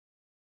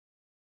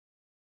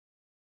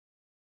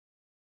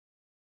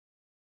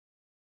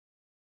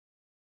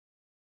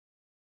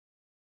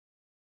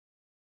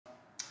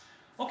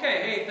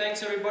Okay, hey,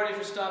 thanks everybody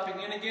for stopping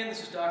in again.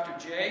 This is Dr.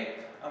 J.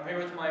 I'm here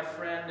with my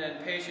friend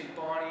and patient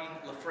Bonnie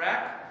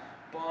LeFrak.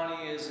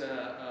 Bonnie is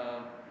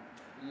a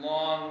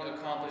long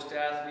accomplished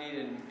athlete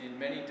in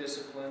many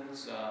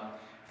disciplines,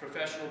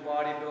 professional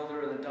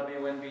bodybuilder in the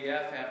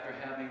WNBF after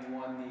having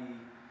won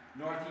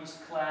the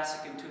Northeast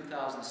Classic in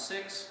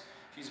 2006.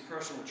 She's a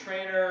personal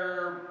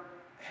trainer,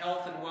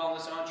 health and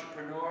wellness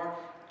entrepreneur,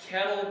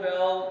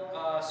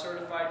 Kettlebell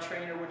certified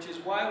trainer, which is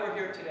why we're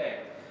here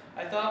today.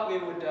 I thought we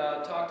would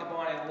talk to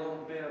Bonnie a little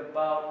bit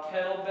about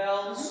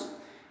kettlebells.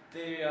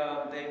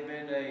 They've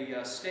been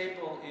a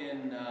staple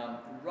in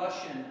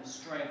Russian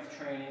strength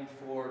training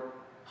for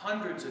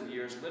hundreds of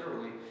years,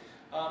 literally,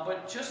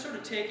 but just sort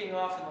of taking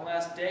off in the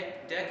last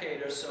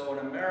decade or so in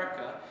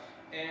America.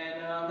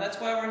 And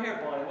that's why we're here,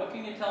 Bonnie. What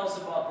can you tell us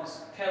about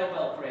this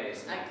kettlebell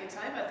craze? I can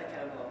tell you about the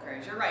kettlebell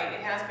craze. You're right,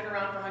 it has been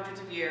around for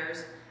hundreds of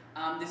years.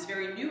 This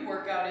very new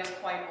workout is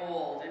quite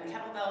old, and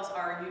kettlebells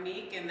are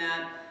unique in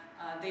that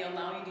they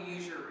allow you to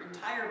use your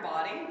entire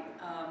body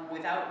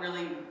without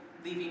really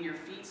leaving your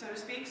feet, so to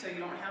speak. So you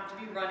don't have to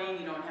be running,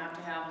 you don't have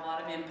to have a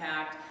lot of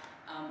impact.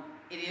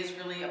 It is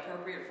really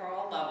appropriate for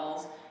all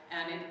levels,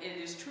 and it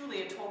is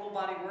truly a total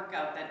body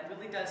workout that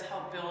really does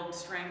help build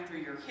strength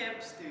through your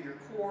hips, through your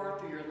core,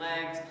 through your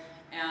legs,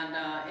 and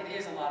it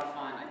is a lot of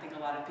fun. I think a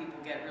lot of people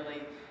get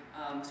really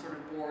sort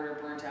of bored or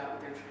burnt out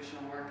with their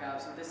traditional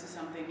workouts. So this is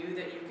something new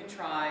that you can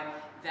try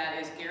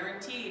that is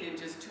guaranteed in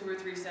just 2 or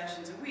 3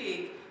 sessions a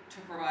week to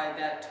provide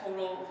that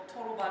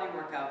total body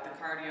workout, the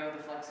cardio,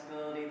 the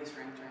flexibility, the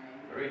strength training.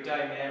 Very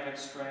dynamic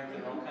strength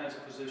in all kinds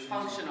of positions.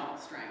 Functional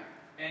strength.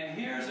 And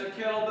here's a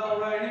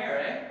kettlebell right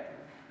here, eh?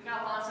 We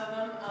got lots of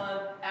them.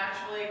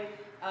 Actually,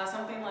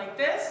 something like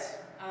this,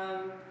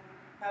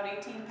 about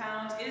 18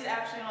 pounds, is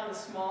actually on the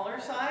smaller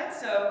side,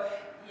 so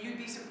you'd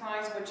be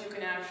surprised what you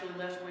can actually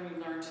lift when you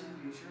learn to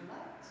use your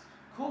legs.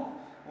 Cool.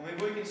 Well,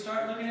 maybe we can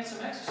start looking at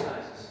some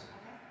exercises.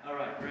 Okay. All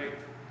right, great.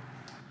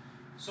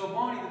 So,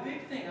 Bonnie, the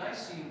big thing I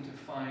seem to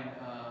find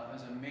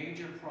as a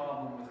major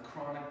problem with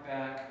chronic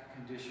back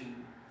condition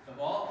of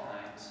all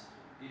kinds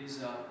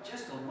is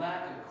just a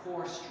lack of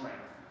core strength.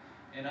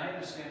 And I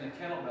understand the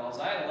kettlebells,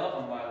 I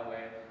love them by the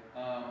way,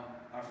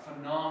 are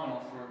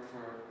phenomenal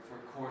for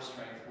core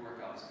strength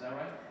workouts. Is that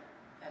right?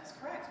 That's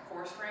correct.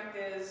 Core strength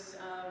is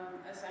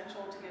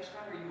essential to get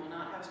stronger. You will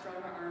not have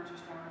stronger arms or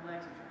stronger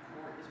legs if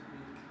your core is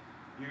weak.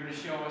 You're going to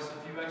show us a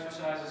few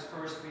exercises,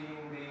 first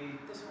being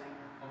the swing.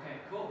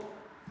 Okay, cool.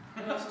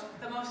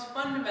 The most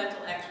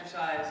fundamental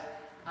exercise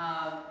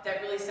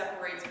that really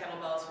separates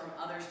kettlebells from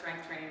other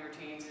strength training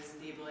routines is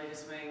the ability to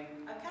swing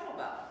a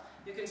kettlebell.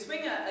 You can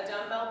swing a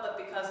dumbbell, but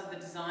because of the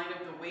design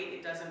of the weight,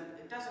 it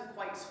doesn't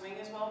quite swing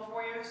as well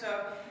for you.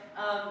 So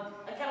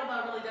a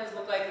kettlebell really does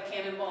look like a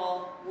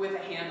cannonball with a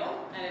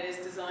handle, and it is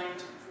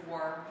designed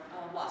for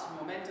lots of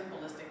momentum,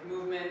 ballistic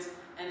movements,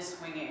 and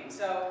swinging.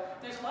 So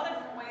there's a lot of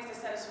different ways to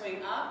set a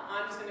swing up.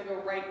 I'm just going to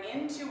go right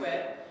into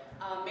it.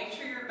 Make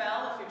sure your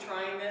bell, if you're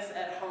trying this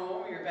at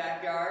home or your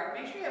backyard,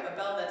 make sure you have a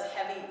bell that's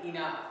heavy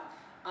enough.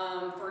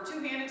 For a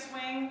two-handed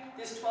swing,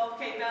 this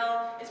 12K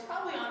bell is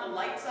probably on the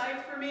light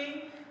side for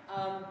me,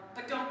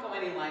 but don't go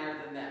any lighter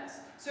than this.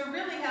 So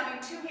really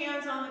having 2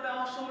 hands on the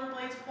bell, shoulder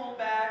blades pulled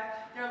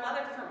back. There are a lot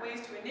of different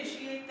ways to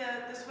initiate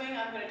the swing.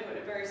 I'm going to do it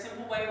in a very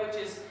simple way, which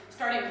is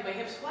starting with my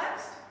hips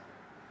flexed,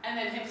 and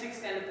then hips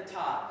extend at the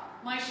top.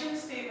 My shins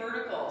stay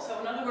vertical, so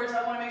in other words,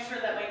 I want to make sure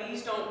that my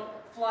knees don't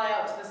fly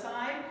out to the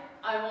side.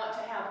 I want to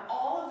have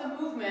all of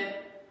the movement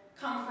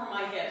come from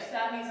my hips.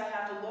 That means I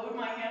have to load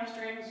my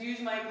hamstrings,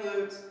 use my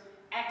glutes,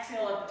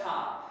 exhale at the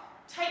top.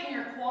 Tighten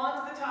your quads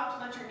at the top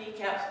to let your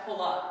kneecaps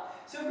pull up.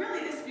 So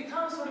really this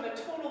becomes sort of a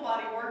total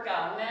body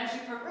workout, and as you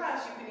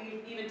progress, you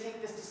can even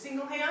take this to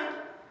single hand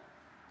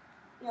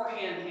or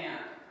hand to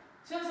hand.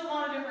 So there's a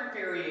lot of different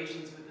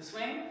variations with the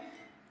swing,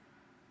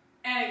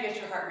 and it gets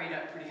your heart rate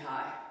up pretty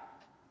high.